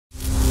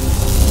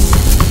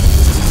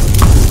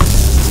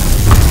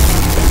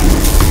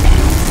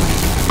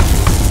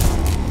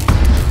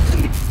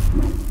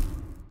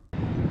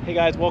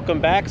guys, welcome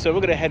back. So we're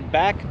gonna head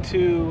back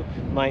to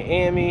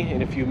Miami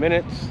in a few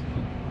minutes.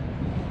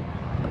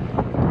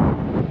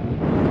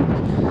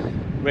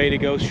 Ready to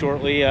go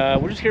shortly.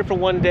 We're just here for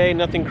one day,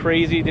 nothing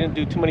crazy. Didn't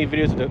do too many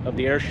videos of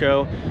the air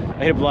show.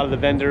 I hit up a lot of the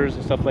vendors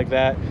and stuff like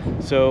that.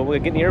 So we're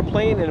gonna get in the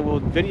airplane and we'll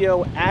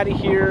video out of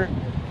here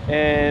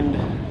and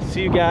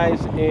see you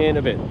guys in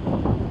a bit.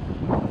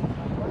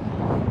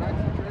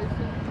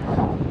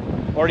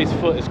 Artie's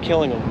foot is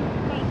killing him.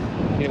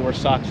 He didn't wear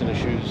socks in his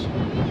shoes.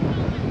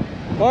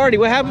 Artie,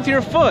 what happened to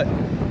your foot?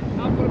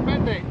 I put a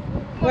Band-Aid.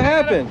 What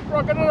happened?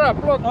 Broken it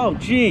up, look. Oh,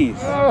 jeez.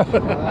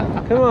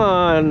 Come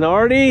on,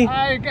 Artie.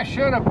 I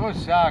should have put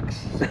socks.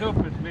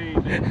 Stupid me.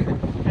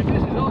 And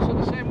this is also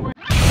the same way.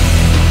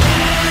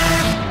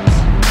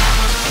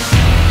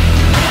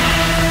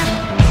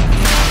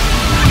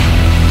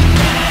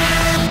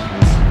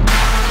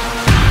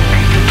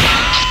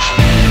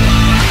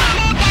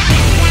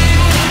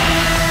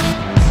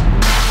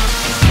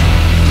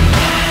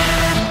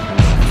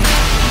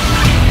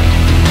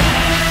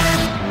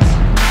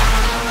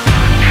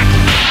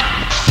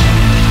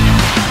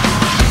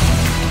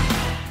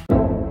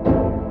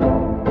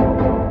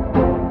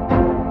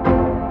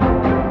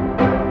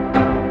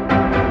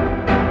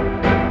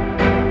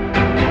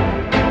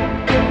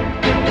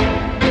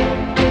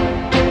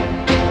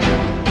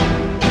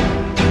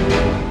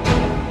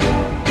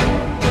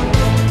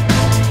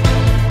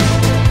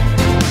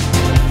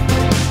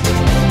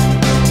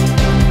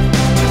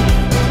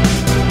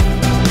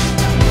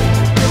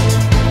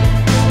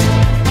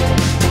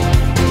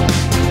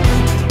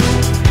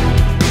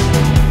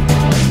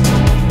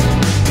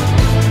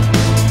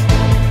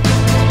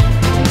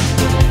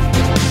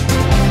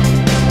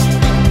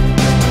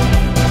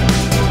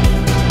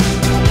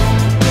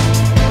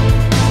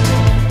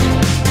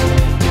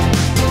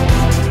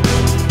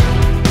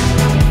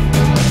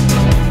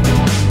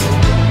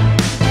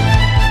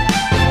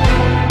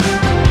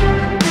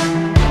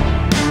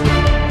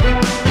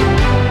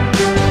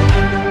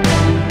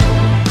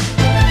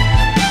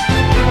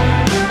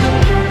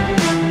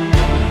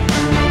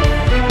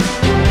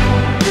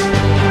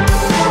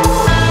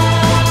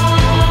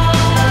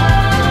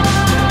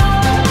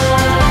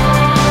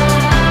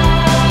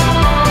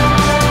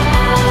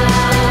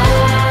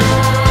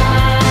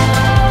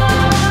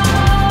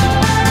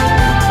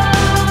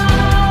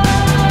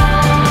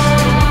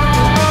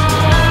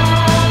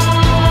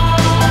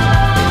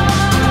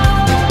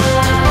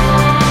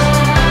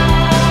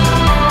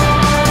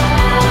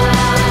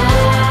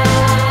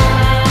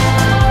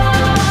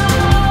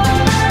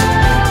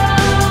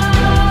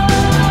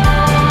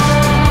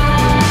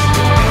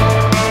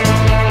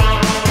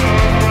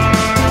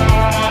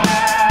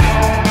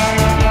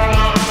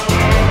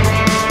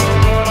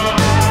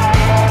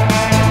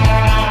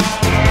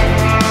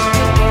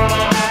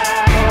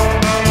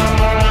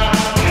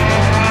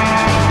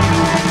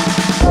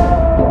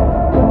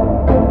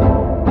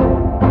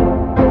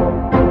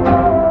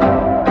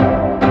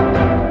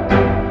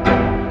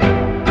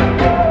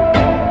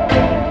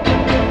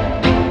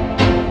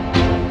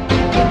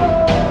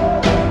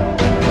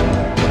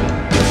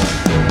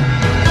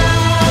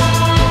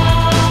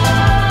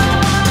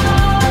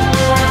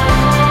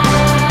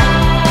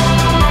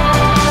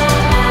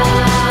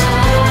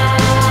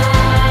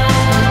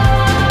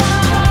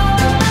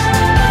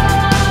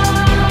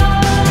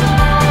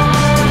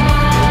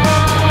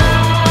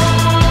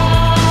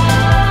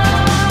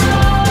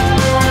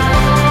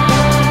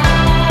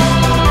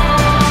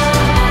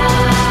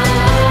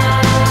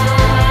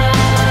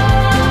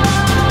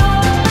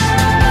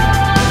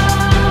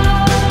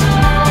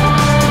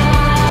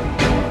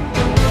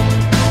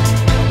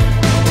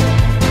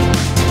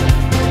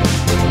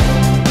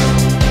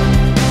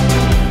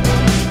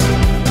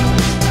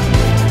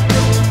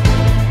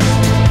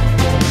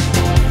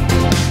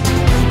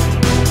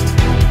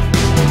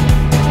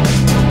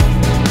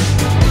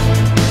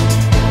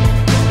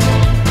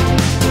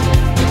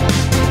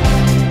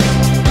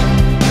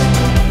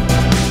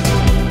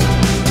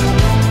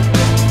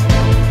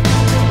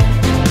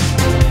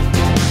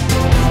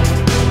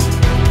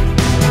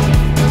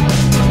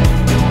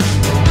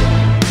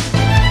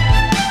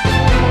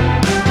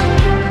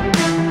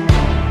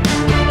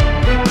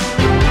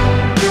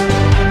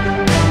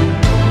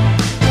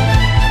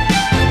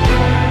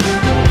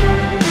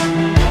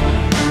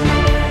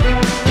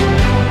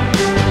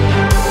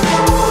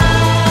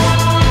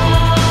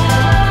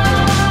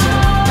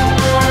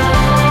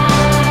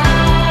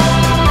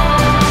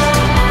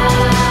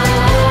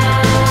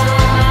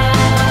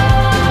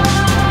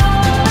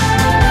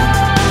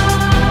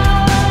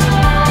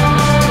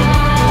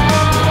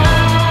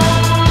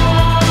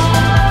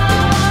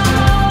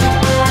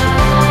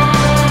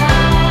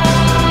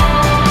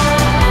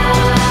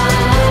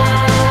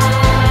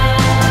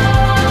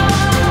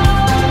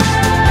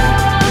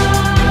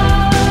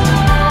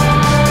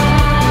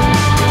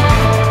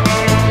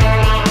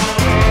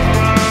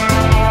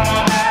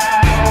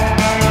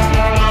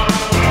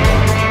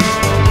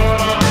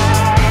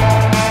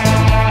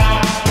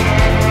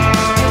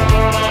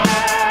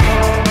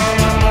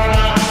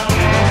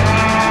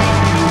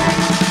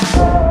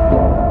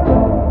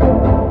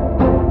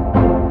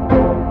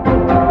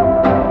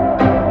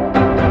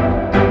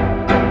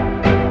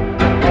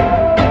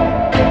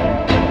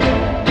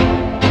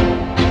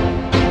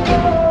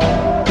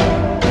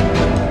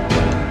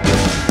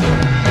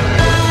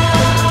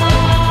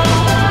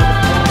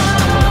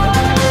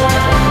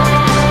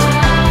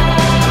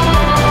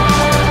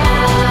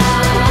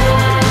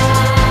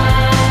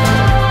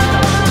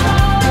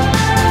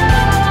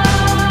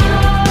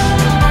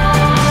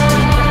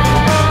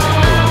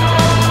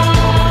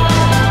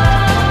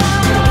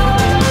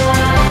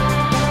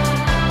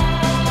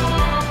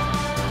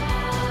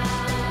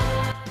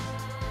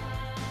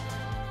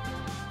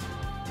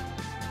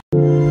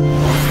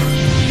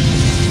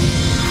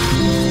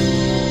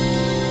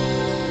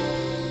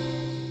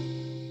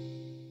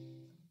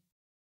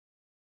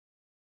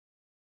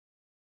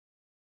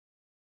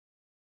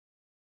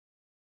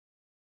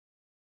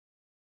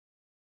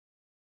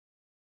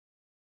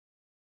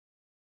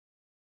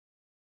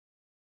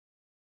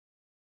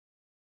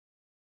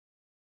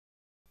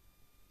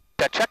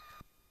 Check, check.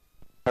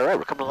 All right,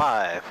 we're coming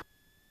live.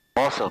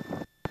 Awesome.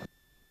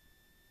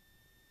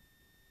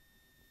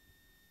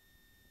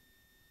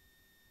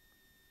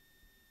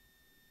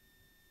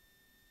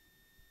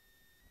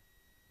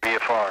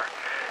 VFR.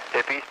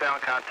 If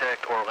eastbound,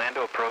 contact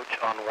Orlando approach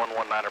on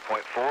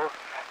 119.4.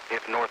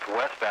 If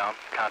northwestbound,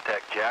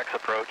 contact Jack's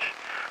approach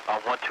on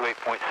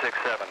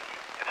 128.67.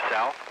 If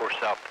south or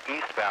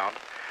southeastbound,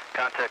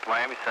 contact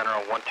Miami Center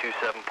on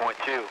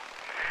 127.2.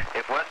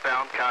 If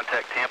westbound,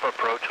 contact Tampa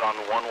approach on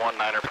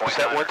 119.9.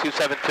 Set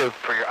 1272.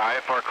 For your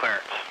IFR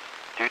clearance.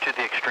 Due to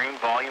the extreme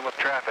volume of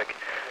traffic,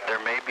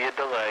 there may be a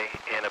delay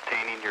in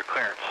obtaining your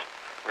clearance.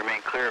 Remain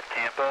clear of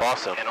Tampa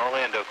and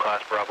Orlando Class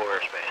Bravo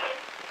airspace.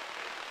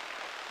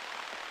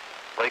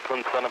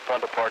 Lakeland Sun and Fun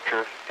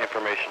departure,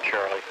 information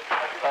Charlie.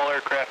 All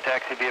aircraft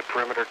taxi via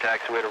perimeter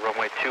taxiway to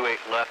runway 28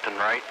 left and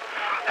right.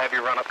 Have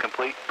your run-up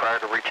complete prior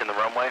to reaching the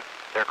runway.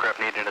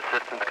 Aircraft needing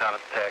assistance,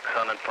 contact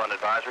Sun and Fun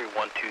Advisory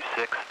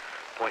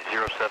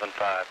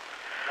 126.075.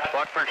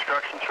 Watch for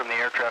instructions from the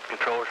air traffic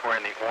controllers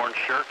wearing the orange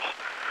shirts.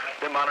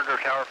 Then monitor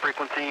tower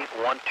frequency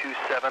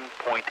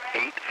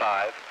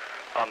 127.85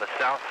 on the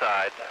south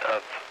side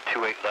of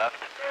 28 left,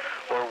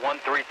 or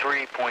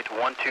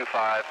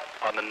 133.125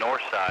 on the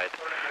north side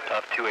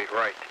of 28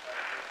 right.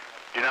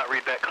 Do not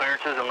read back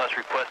clearances unless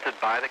requested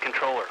by the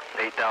controller.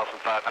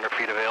 8,500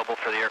 feet available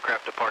for the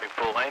aircraft departing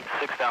full length,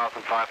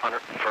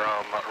 6,500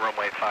 from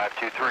runway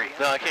 523.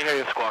 No, I can't hear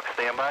you. Squawk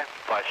standby.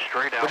 Fly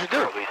straight out for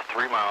at least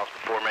 3 miles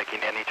before making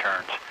any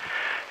turns.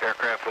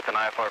 Aircraft with an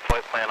IFR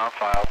flight plan on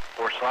file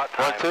or slot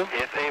time,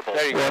 if able,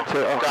 there you go.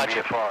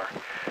 Gotcha. VFR.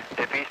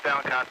 If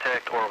eastbound,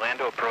 contact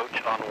Orlando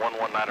approach on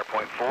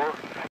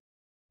 119.4.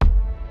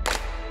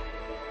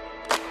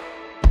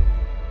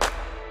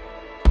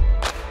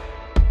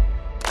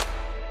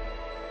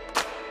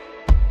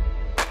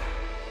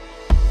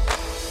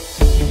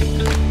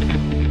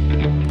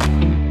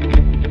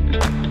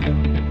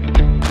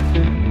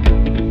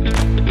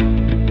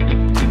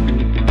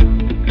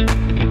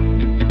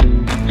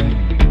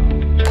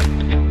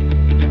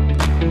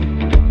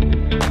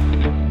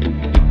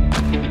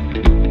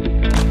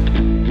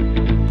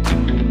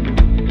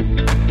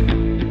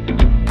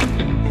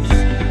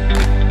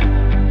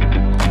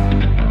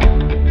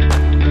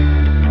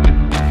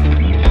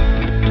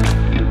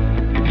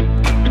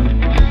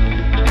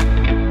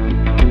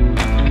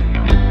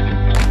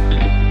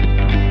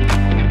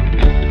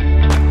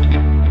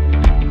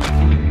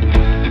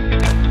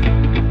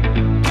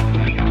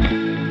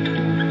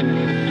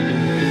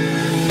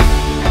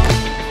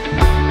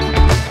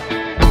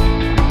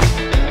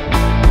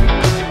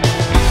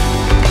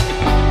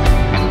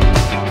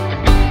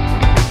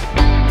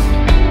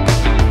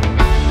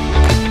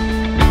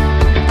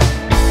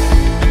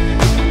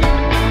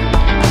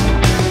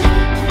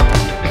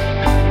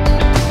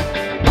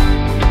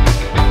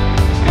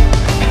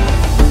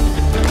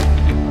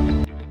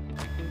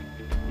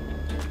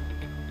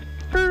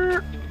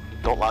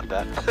 Don't lock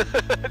that.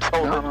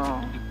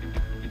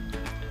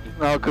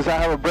 No, because I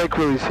have a brake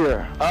release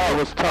here. Oh, it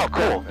was tucked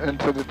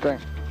into the thing.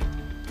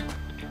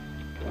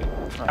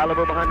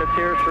 Alamo behind us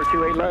here for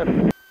 28 left.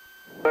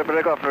 Wait for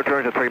takeoff and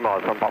return to 3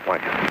 miles on pop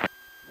point.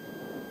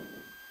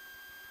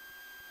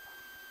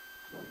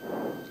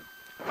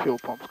 Fuel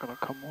pump's gonna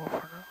come off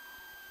right now.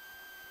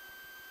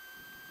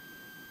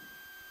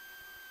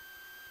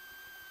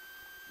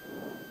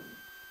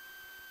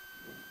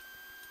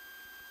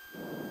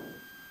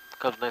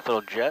 Comes a nice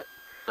little jet.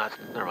 No,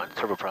 never mind,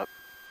 turboprop.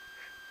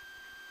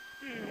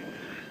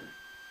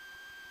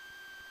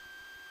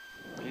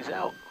 He's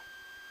out.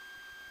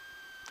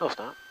 No, it's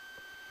not.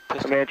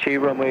 Comanche,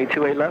 runway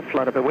 28 left,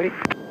 line up and wait.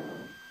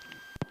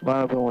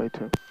 Line up and wait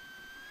too.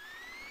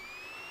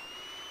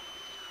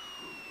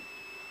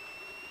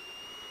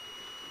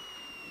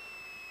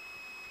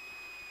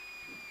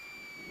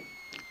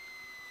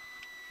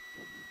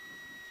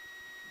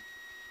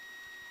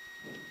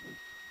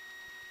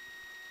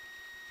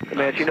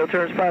 Comanche, no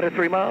turn spotted,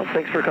 3 miles.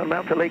 Thanks for coming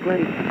out to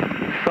Lakeland.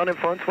 Sun and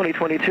Fun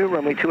 2022,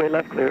 runway 28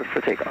 left, clear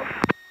for takeoff.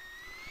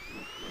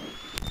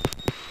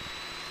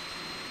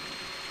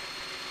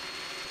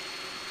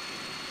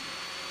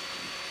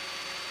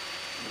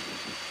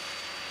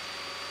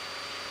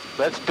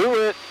 Let's do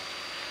it.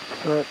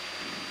 So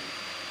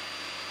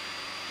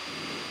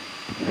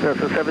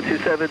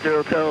 7270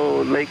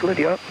 Hotel Lakeland,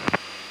 yup.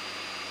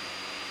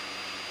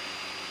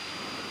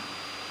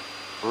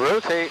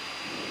 Rotate.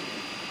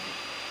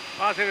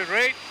 Positive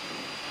rate.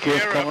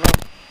 Gears coming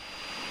up.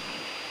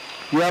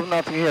 You have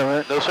nothing here,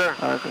 right? No, sir.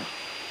 Okay.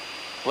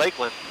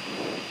 Lakeland.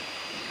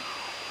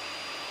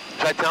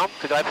 Should I tell him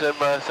to dive him,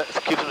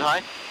 keep him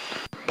high?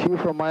 Q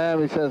from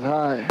Miami says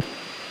hi.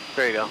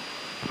 There you go.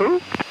 Who?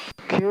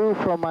 Q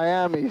from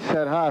Miami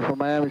said hi from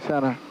Miami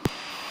Center.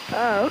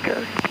 Ah,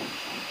 okay.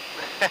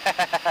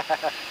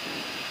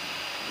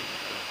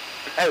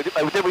 Hey,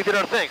 we did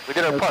our thing. We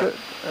did our part.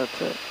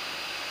 That's it.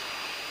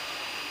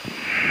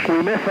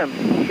 We miss him.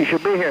 He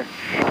should be here.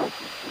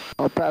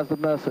 I'll pass the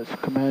message,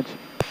 Comanche.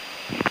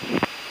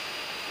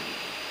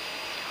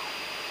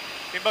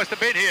 He must have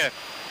been here.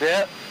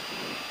 Yeah.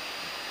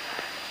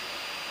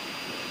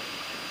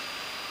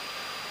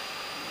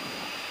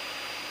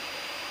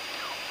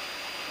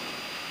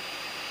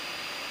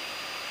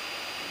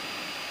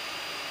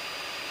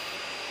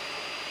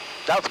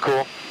 That's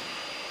cool.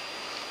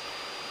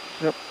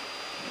 Yep.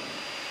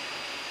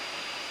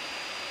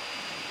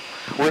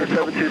 We're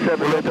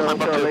 727 Delta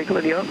Hotel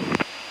Lakeland, yeah.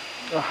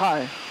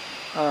 High.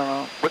 I don't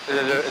know. What,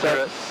 is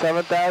there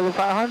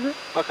 7,500?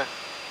 Okay.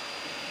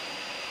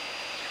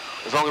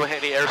 As long as we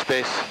hit any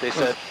airspace, they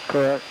said.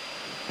 Correct.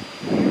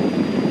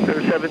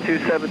 We're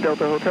 727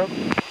 Delta Hotel.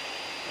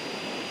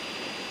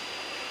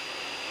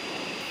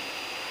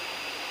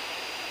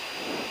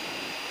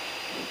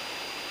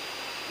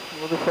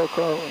 What the fuck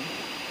are we?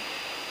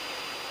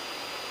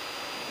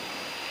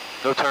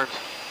 No turns.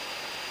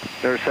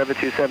 We're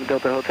 727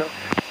 Delta Hotel.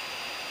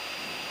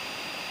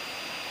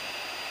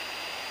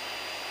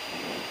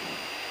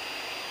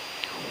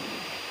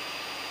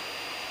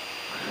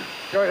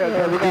 Go ahead.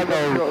 Yeah, we got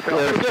no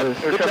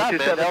airspace. Good job, man.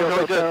 That was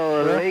really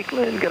good.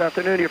 Lakeland, good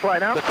afternoon. You're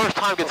flying out? The first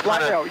time gets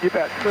kind of... out, you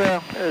bet. Yeah.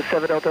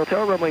 7 Delta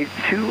Hotel, runway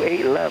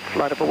 28 left,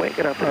 line up away.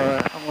 Good afternoon. All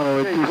right, I'm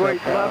going to wait 2 Wait,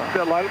 seconds.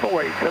 left, line up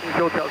away. 7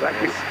 Hotel,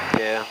 thank you.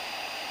 Yeah.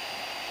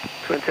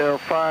 Twin Tail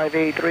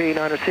 583,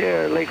 Niners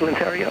here, Lakeland,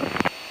 Ontario.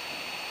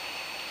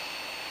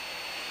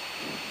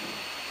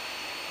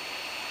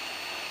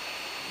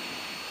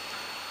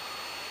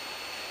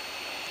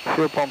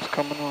 Fuel pump's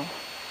coming on.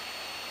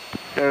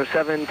 There's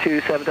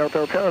 727 Delta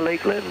Hotel,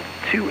 Lakeland,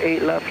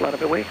 28 left, line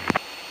up away.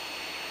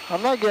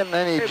 I'm not getting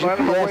any Hey, GPS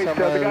line up away. on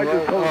The guy my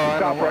just told us I to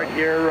stop know. right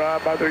here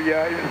by the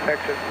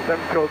intersection.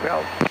 7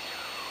 Hotel.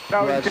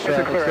 Now That's it's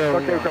clear. traffic, there we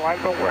Okay, go. so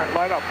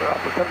line up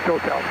for 7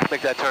 Hotel.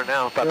 Make that turn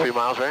now, about Yep. 3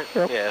 miles, right?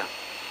 Yep. Yeah.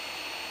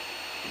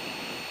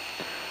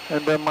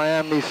 And then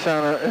Miami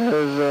Center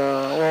is,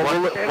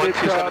 One, And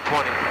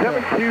 12720.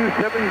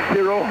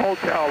 7270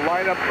 Hotel.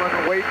 Line up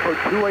on wait for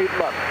 28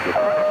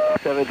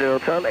 left. 7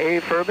 Hotel,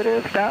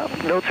 affirmative, stop.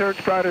 No turns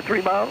prior to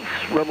 3 miles.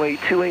 Runway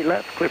 28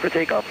 left, clear for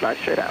takeoff, fly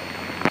straight out.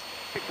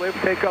 Clear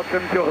for takeoff,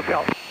 7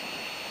 Hotel.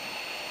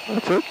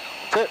 that's it.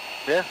 That's it.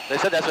 Yeah, they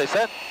said that's what they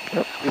said.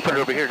 Yep. We put it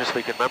over here just so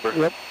we can remember.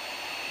 Yep.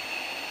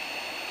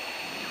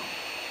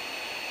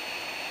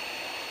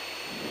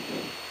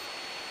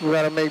 We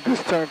got to make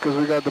this turn because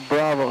we got the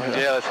Bravo here.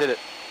 Yeah, let's hit it.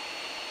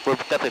 We're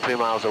definitely 3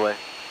 miles away.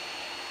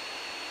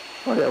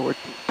 Oh yeah, we're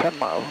 10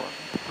 miles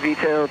away.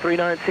 VTAL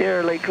 39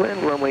 here,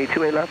 Lakeland, runway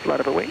 28 left, line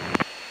up away.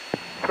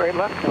 Straight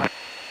left.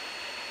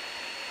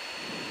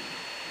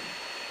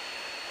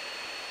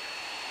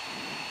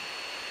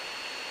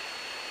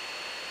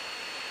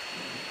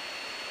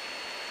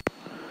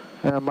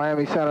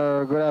 Miami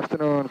Center, good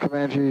afternoon,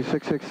 Comanche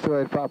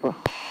 6628 Papa.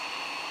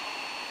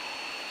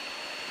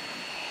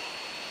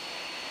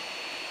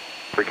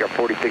 Breakout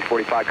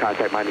 4645,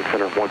 contact Miami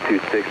Center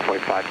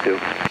 126.52.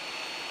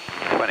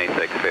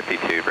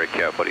 2652,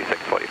 breakout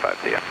 4645,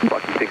 see ya.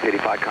 Lucky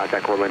 685,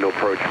 contact Orlando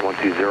approach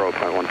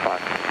 120.15.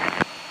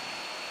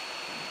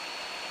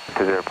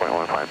 To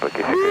 0.15,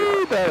 Bucky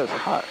Woo, that is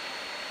hot.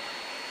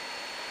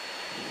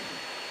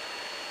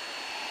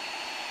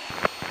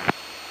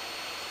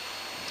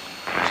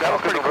 That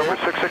was pretty cool.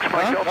 66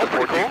 Mike Delta,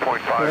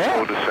 14.5, Yeah.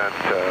 low descent.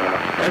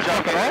 Good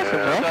job getting awesome,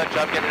 in. man. Good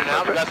job getting in and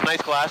out. That's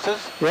nice glasses.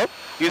 Yep.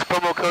 Use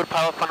promo code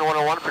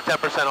PilotFunder101 for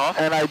 10% off.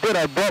 And I did.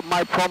 I brought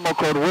my promo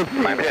code with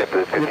me.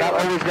 You're not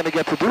always going to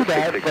get to do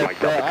that, but Mike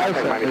Delta, I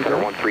contact Miami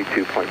certainly Center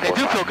do. 132.45. They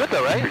do feel good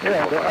though, right?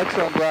 Yeah, they're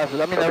excellent glasses.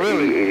 I mean, they're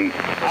really,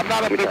 I'm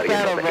not a big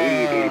fan of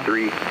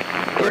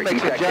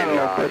gimmicks in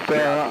general, but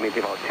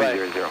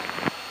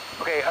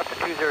Okay, up to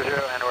 200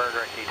 and order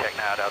direct D-Tech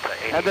now, Delta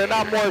 80. and they're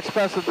not more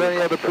expensive than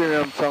any other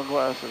premium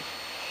sunglasses.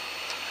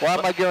 Why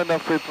am I giving them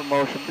free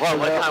promotion? Well,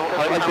 Because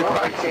lifetime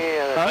warranty.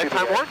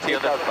 Lifetime warranty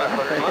on that.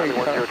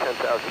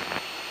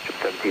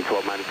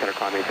 1712, Miami Center,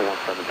 climb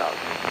 17,000.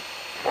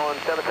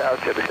 17,000,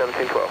 Chevy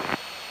 1712.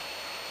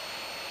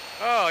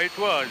 Oh, it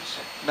was.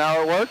 Now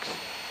it works?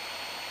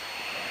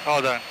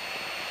 Hold on.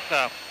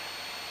 No.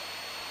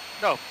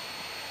 No.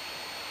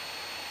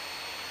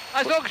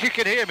 As long as you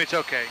can hear me, it's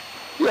okay.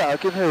 Yeah, I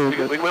can hear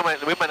you. We might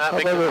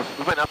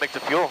not make the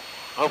fuel.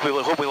 Hopefully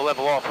we'll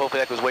level off. Hopefully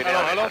that goes way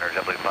down. Hello? Center,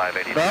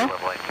 W582, No?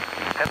 leveling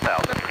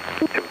 10,000.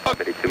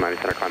 582, Miami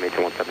Center, climb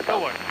 17,000.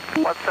 Don't worry.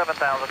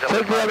 17,000,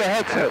 Take the other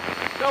headset.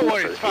 Don't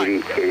worry, it's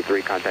fine.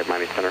 83, contact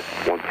Miami Center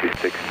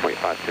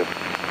 126.52.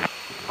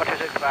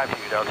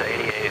 12652, Delta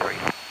 8083.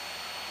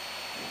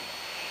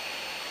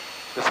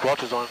 The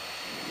squelch is on.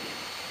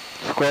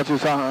 Squelch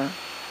is on.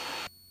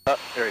 There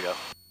we go.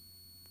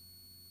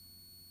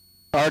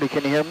 Artie,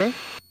 can you hear me?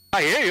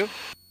 I hear you.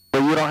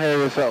 But you don't hear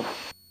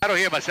yourself. I don't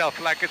hear myself,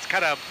 like it's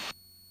kind of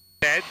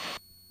dead.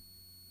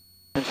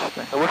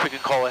 Interesting. I wish we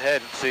could call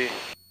ahead and see.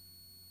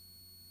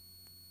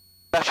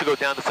 That should go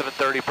down to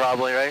 730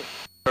 probably, right?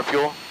 For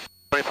fuel,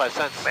 25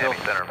 cents. Miami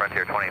Center,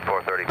 Frontier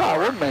 2434. Oh,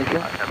 we're making.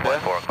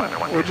 10.4,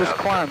 climbing We're just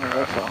climbing,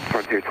 that's all.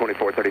 Frontier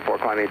 2434,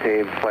 climb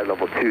maintain, flight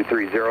level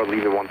 230,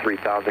 leaving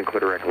 13,000, clear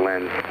direct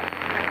lens.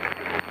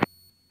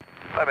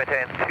 Flight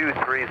maintain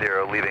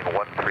 230, leaving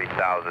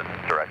 13,000,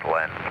 direct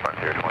lens,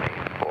 Frontier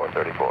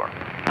 2434.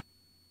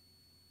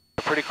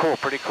 Pretty cool,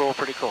 pretty cool,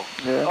 pretty cool.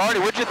 Yeah. Artie,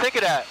 what'd you think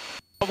of that?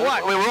 Of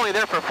what? We were only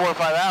there for 4 or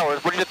 5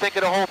 hours. What did you think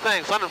of the whole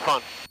thing? Sun and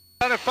fun?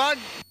 Kind of fun?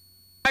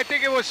 I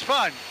think it was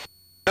fun.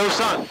 No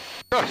sun.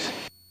 No,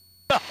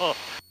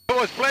 It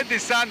was plenty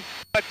sun,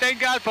 but thank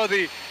God for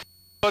the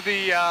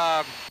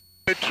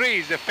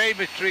trees, the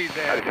famous trees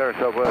there. Sarah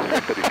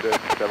Southwest, 56,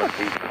 7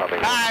 feet, coming.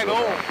 Hi,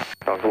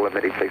 go. Also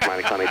limited, take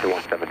minus on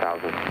 821,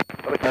 7,000.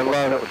 I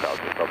love it.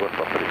 7,000, Southwest,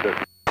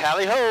 56.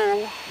 Tally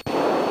ho!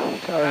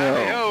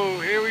 Hi, ho,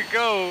 here we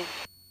go.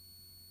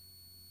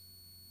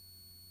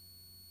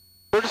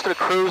 We're just gonna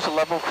cruise a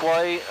level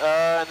flight,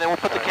 and then we'll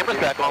put the cameras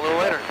back on a little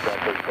later.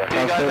 See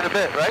you guys in a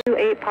bit, right?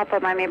 28 Papa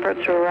Miami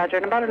approach to Roger.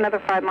 In about another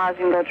 5 miles,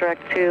 you can go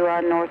direct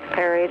to North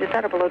Perry. Just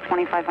at or below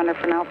 2,500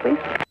 for now, please.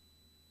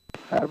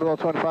 At below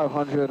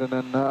 2,500, and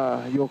then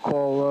you'll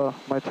call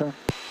my turn.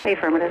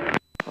 Affirmative.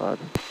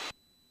 Roger.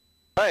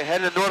 All right,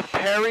 heading to North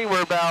Perry.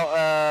 We're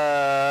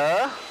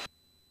about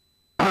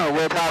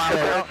we're about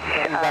there.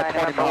 About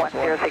 20 miles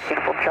away. 1016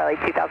 Uniform Charlie,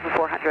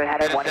 2,400,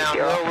 headed headed down 180.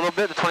 a little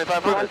bit to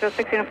 2,500.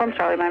 1016 Uniform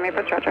Charlie, Miami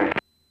approach Roger.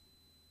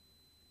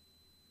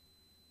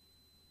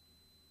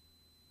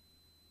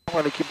 I'm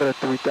going to keep it at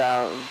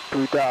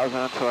 3,000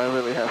 until I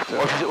really have to.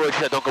 Or you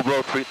said don't go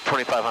below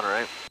 2,500,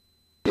 right?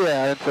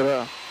 Yeah, into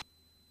the...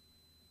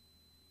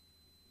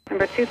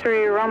 Number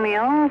 23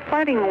 Romeo,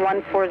 flighting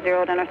 140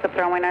 to intercept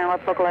runway 9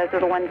 left, localized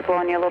with the winds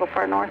blowing you a little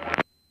far north.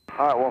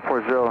 Alright,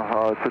 140,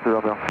 23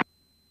 Romeo.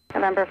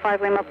 November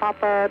 5 Lima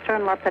Papa,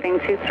 turn left heading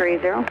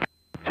 230.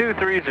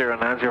 230,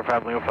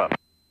 905 Lima Papa.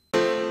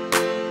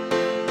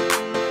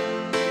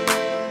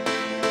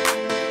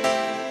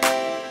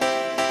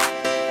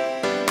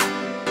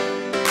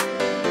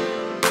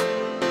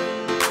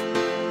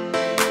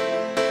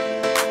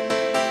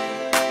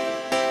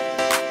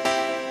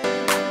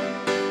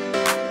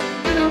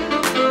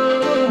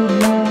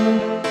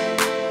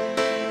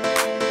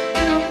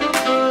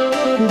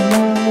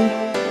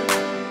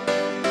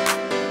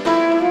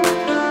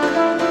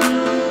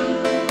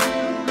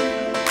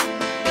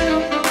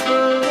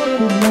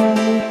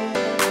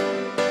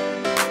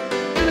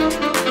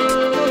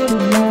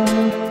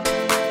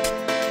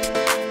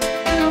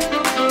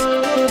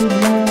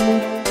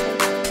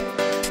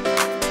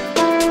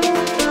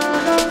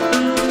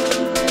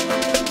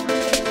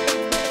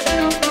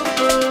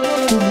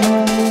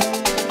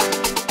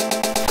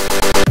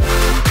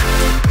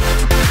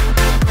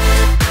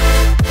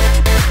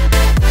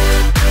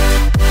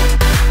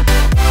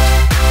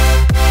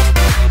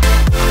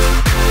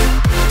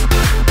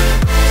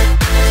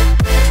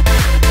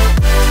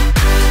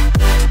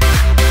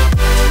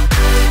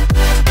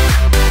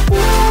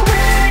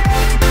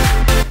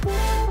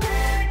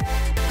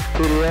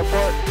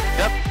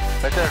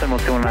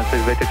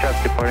 Victor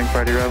traffic departing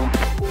Friday arrival.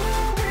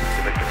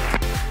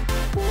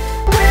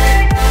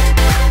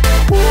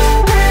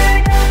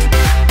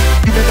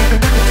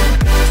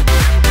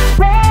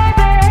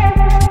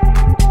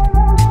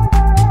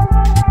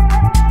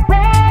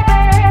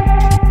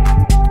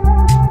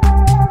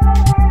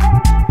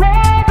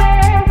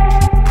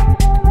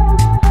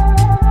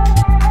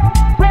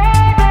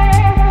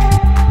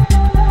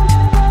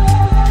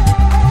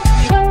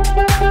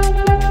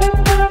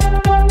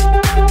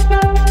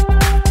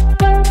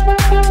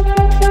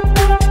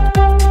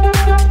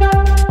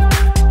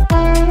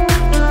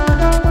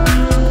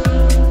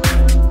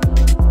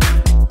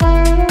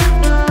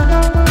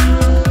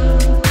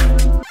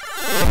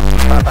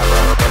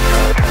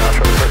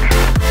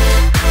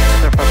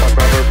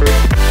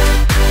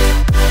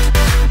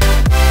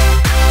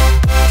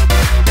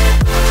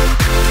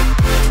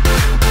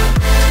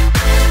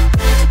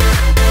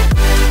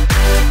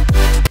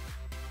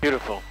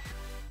 Beautiful.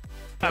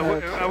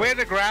 Are we at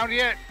the ground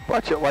yet?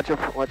 Watch your look.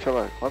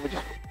 Let me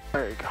just...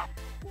 There you go.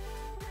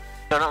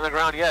 No, not on the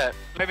ground yet.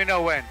 Let me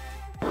know when.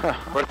 We're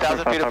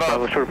 1,000 feet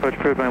above. Short approach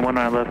approved by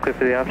 19 left, clear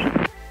for the option.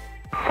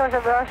 Source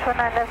of Rush, 19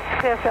 left,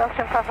 clear for the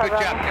option, Good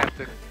job,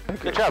 Captain.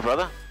 Good job,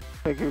 brother.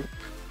 Thank you.